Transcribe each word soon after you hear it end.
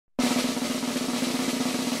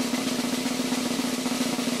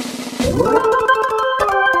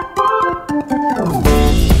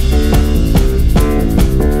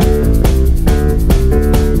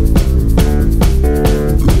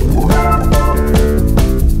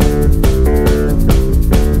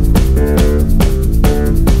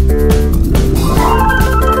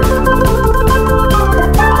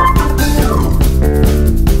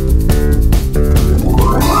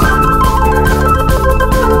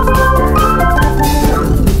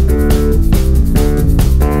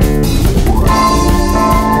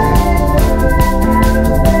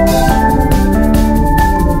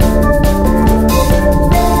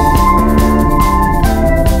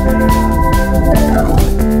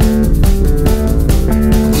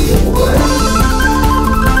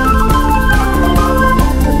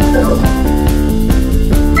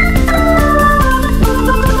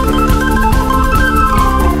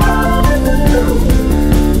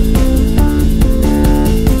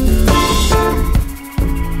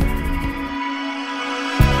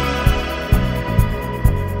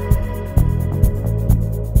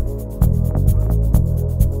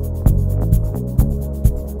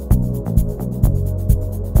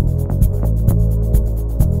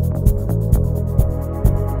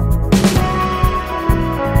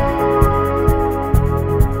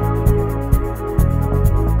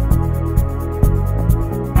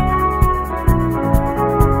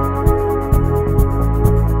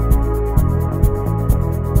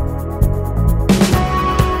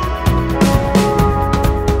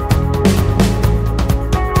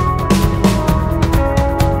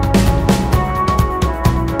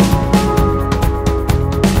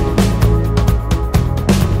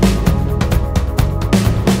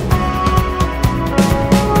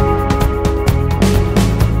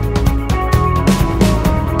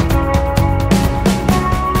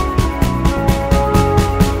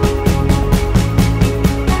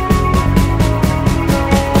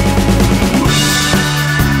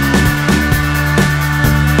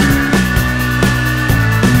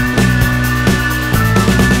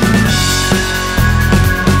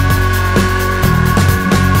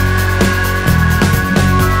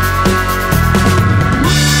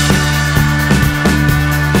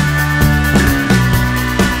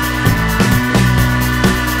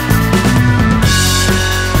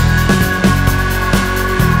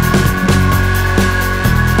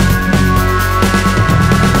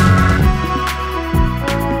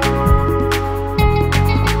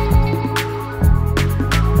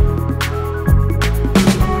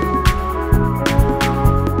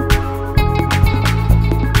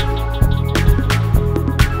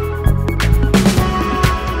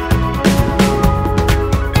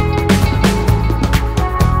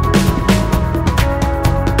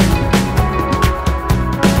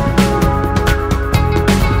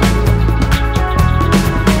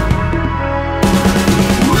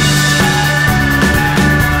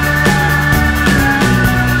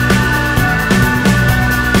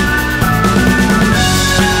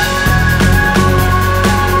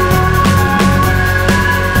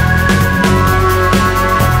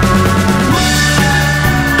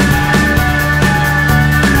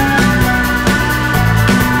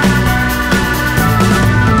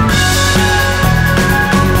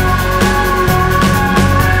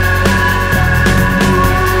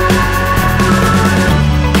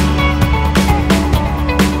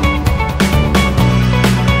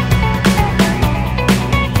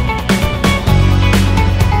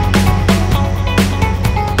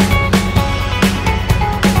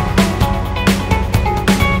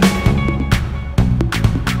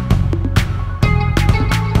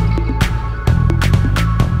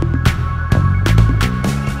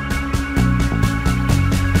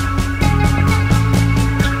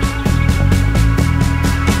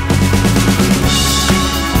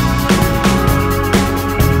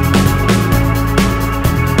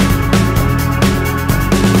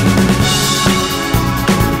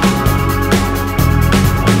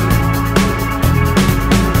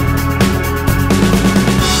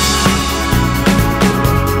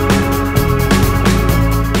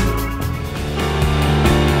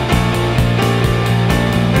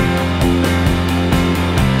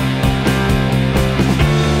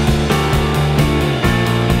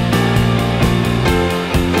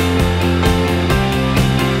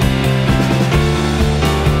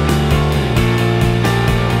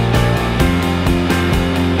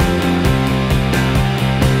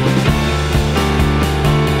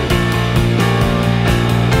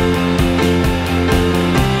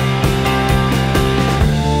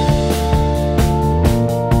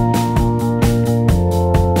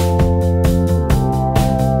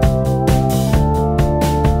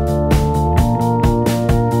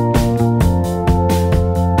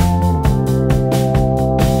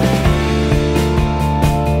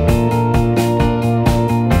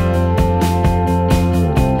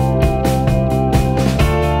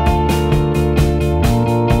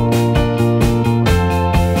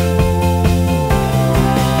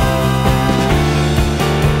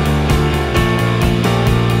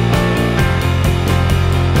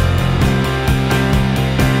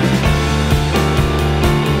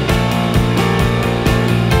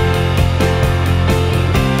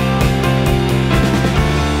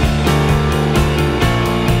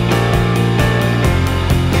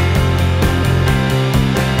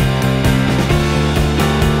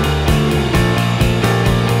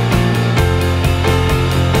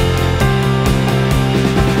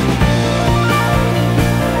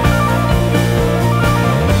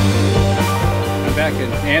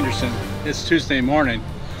Anderson. It's Tuesday morning.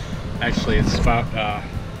 Actually, it's about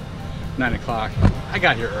 9 o'clock. I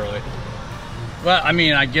got here early. Well, I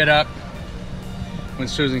mean, I get up when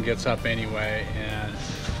Susan gets up anyway, and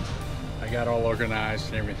I got all organized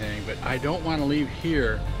and everything, but I don't want to leave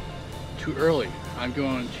here too early. I'm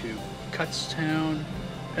going to Kutztown,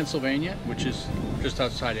 Pennsylvania, which is just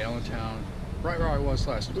outside Allentown, right where I was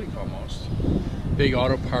last week almost. Big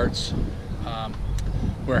auto parts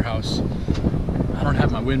warehouse. I don't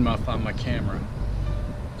have my wind muff on my camera,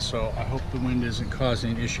 so I hope the wind isn't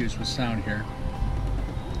causing issues with sound here.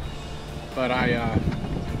 But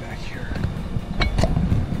get back here.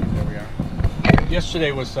 There we are.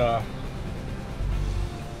 Yesterday was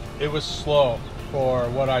it was slow for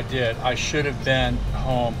what I did. I should have been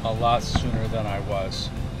home a lot sooner than I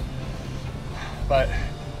was, but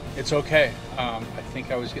it's okay. I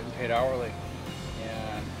think I was getting paid hourly,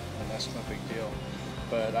 and that's no big deal.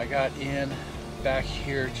 But I got in back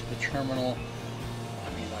here to the terminal,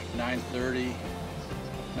 I mean, like 9:30,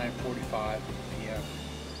 9:45 p.m.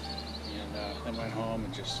 and then went home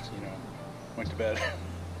and just, you know, went to bed.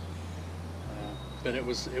 But it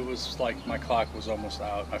was like my clock was almost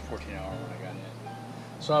out, my 14-hour when I got in.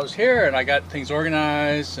 So I was here and I got things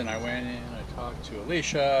organized, and I went in, I talked to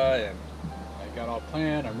Alicia, and I got all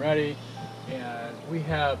planned, I'm ready. And we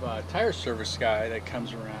have a tire service guy that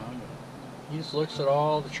comes around. He just looks at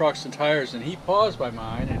all the trucks and tires, and he paused by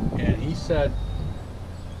mine, and he said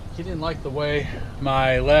he didn't like the way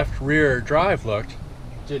my left rear drive looked.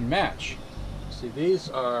 It didn't match. See, these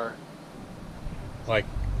are like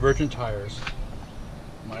virgin tires.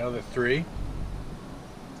 My other three,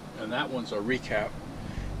 and that one's a recap.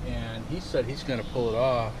 And he said he's going to pull it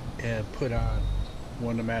off and put on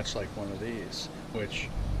one to match like one of these, which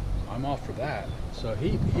I'm all for that. So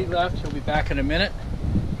he left. He'll be back in a minute,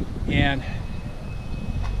 and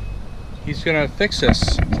he's gonna fix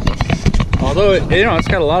this. Although it's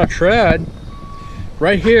got a lot of tread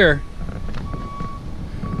right here.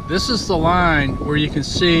 This is the line where you can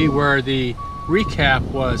see where the recap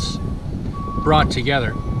was brought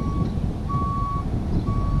together.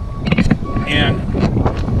 And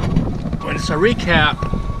when it's a recap,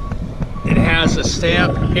 it has a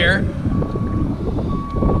stamp here,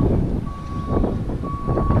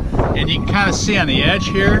 and you can kind of see on the edge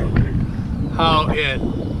here how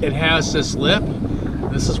it has this lip.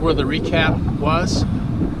 This is where the recap was,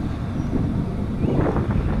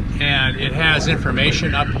 and it has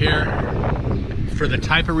information up here for the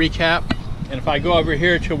type of recap. And if I go over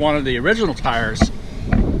here to one of the original tires,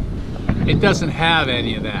 it doesn't have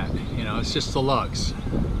any of that. You know, it's just the lugs.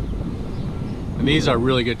 And these are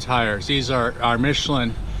really good tires. These are our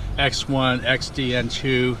Michelin X1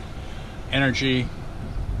 XDN2 Energy.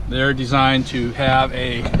 They're designed to have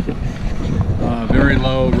a very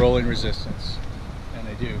low rolling resistance, and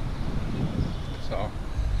they do. So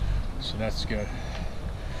that's good.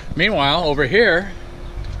 Meanwhile, over here,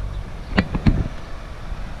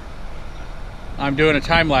 I'm doing a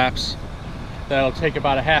time lapse that'll take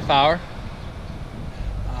about a half hour.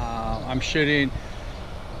 I'm shooting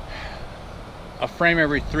a frame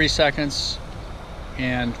every 3 seconds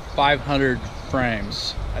and 500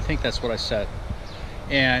 frames. I think that's what I said.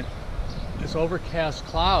 And it's overcast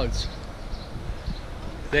clouds.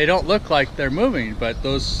 They don't look like they're moving, but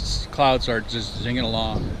those clouds are just zinging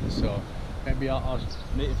along. So maybe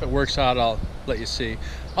if it works out, I'll let you see.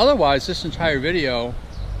 Otherwise, this entire video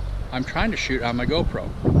I'm trying to shoot on my GoPro.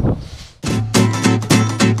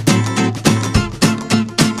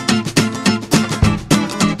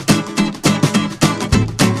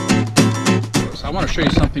 So I want to show you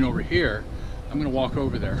something over here. I'm going to walk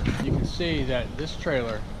over there. You can see that this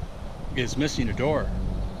trailer is missing a door,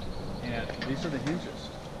 and these are the hinges.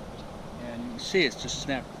 And you can see it's just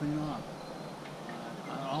snapped clean off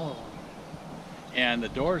on all of them. And the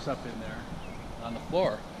door's up in there on the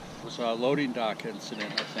floor. It was a loading dock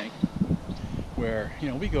incident, I think, where, you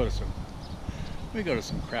know, we go to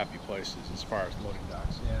some crappy places as far as loading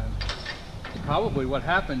docks. And probably what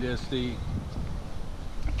happened is the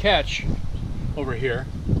catch over here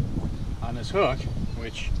on this hook,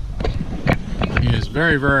 which is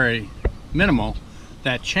very, very minimal,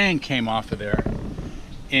 that chain came off of there,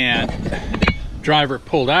 and driver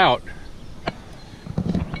pulled out,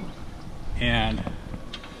 and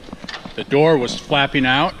the door was flapping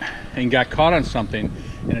out and got caught on something,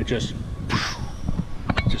 and it just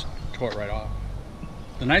tore it right off.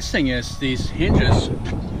 The nice thing is these hinges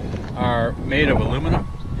are made of aluminum,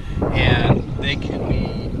 and they can be,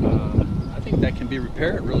 I think that can be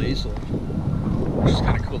repaired really easily, which is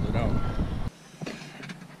kind of cool to know.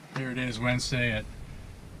 Here it is, Wednesday at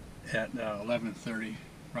 11:30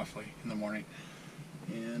 roughly in the morning.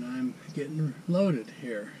 And I'm getting loaded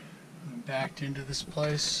here. I'm backed into this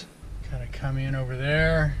place. Kind of come in over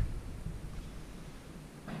there.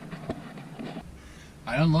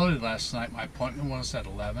 I unloaded last night. My appointment was at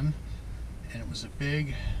 11, and it was a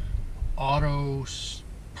big auto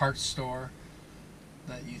parts store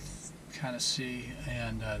that you kind of see,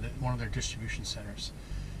 and one of their distribution centers.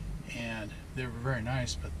 And they were very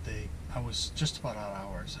nice, but I was just about out of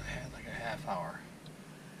hours. I had like a half hour,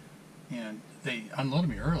 and they unloaded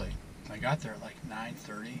me early. I got there at like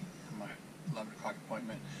 9:30 on my 11 o'clock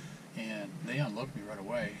appointment, and they unloaded me right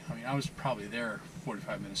away. I mean, I was probably there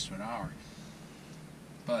 45 minutes to an hour.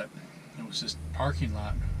 But it was this parking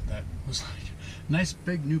lot that was like a nice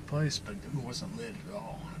big new place, but it wasn't lit at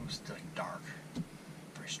all. It was like dark.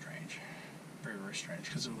 Very strange. Very, very strange.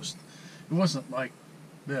 Because it wasn't like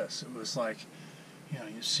this. It was like, you know,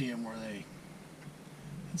 you see them where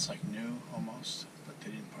it's like new almost, but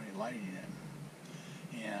they didn't put any lighting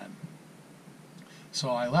in. And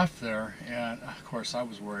so I left there, and of course I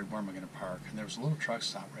was worried, where am I going to park? And there was a little truck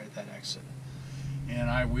stop right at that exit. And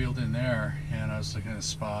I wheeled in there, and I was looking at a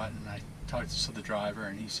spot, and I talked to the driver,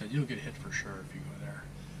 and he said, "You'll get hit for sure if you go there."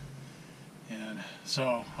 And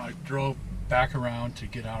so I drove back around to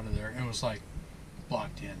get out of there. It was like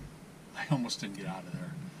blocked in. I almost didn't get out of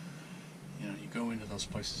there. You know, you go into those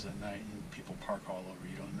places at night, and people park all over.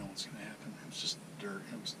 You don't know what's going to happen. It was just dirt.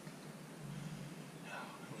 It was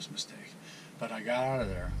a mistake. But I got out of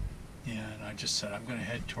there, and I just said, I'm going to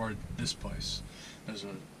head toward this place. There's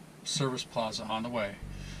a service plaza on the way,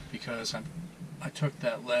 because I took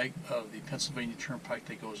that leg of the Pennsylvania Turnpike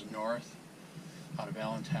that goes north out of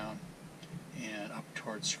Allentown and up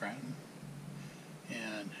towards Scranton,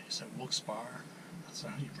 and he said Wilkes-Barre, that's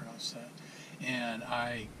how you pronounce that. And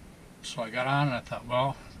so I got on, and I thought,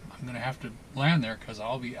 well, I'm going to have to land there because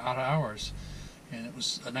I'll be out of hours. And it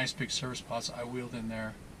was a nice big service plaza. I wheeled in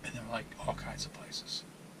there, and there were like all kinds of places.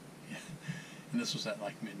 Yeah. And this was at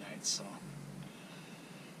like midnight, so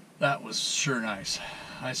that was sure nice.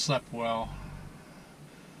 I slept well.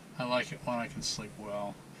 I like it when I can sleep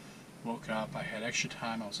well. Woke up, I had extra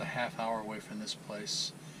time. I was a half hour away from this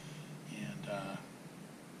place, and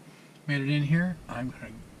made it in here. I'm going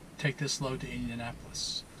to take this load to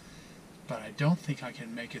Indianapolis, but I don't think I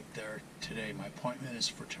can make it there today. My appointment is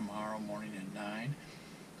for tomorrow morning at 9.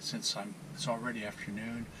 Since it's already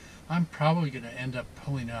afternoon, I'm probably going to end up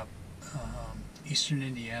pulling up eastern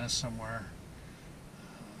Indiana somewhere.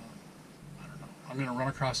 I don't know. I'm going to run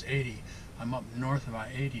across 80. I'm up north of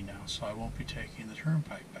I-80 now, so I won't be taking the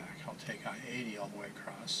turnpike back. I'll take I-80 all the way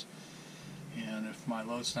across. And if my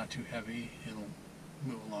load's not too heavy, it'll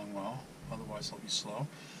move along well. Otherwise, it'll be slow.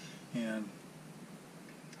 And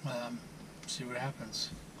see what happens.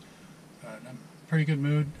 But I'm in a pretty good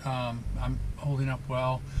mood. I'm holding up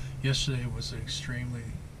well. Yesterday was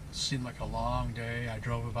seemed like a long day. I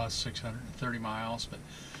drove about 630 miles, but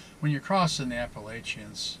when you're crossing the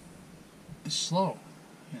Appalachians, it's slow,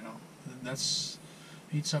 you know. That's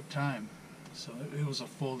eats up time. So it was a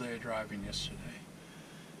full day of driving yesterday,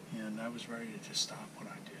 and I was ready to just stop when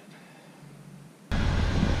I did.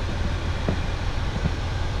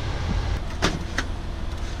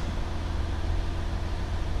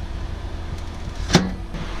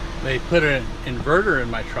 They put an inverter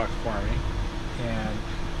in my truck for me, and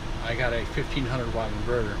I got a 1500 watt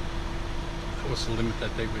inverter. That was the limit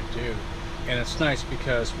that they would do. And it's nice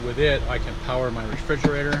because with it I can power my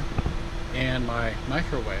refrigerator and my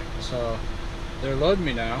microwave. So they're loading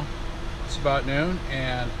me now. It's about noon,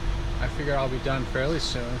 and I figure I'll be done fairly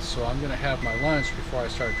soon. So I'm going to have my lunch before I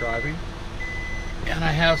start driving. And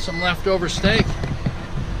I have some leftover steak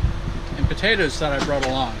and potatoes that I brought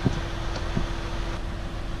along.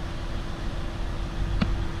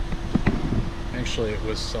 Actually, it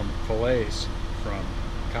was some fillets from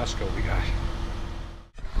Costco we got.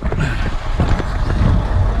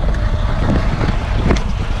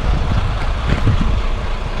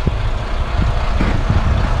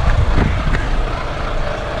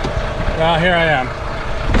 Well, here I am.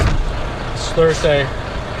 It's Thursday,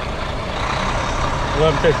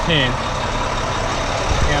 11:15,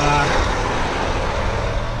 and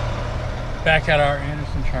back at our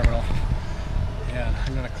Anderson terminal. And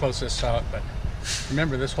I'm going to close this out, but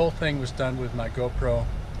remember, this whole thing was done with my GoPro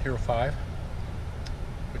Hero 5,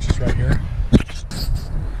 which is right here.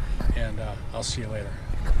 And I'll see you later.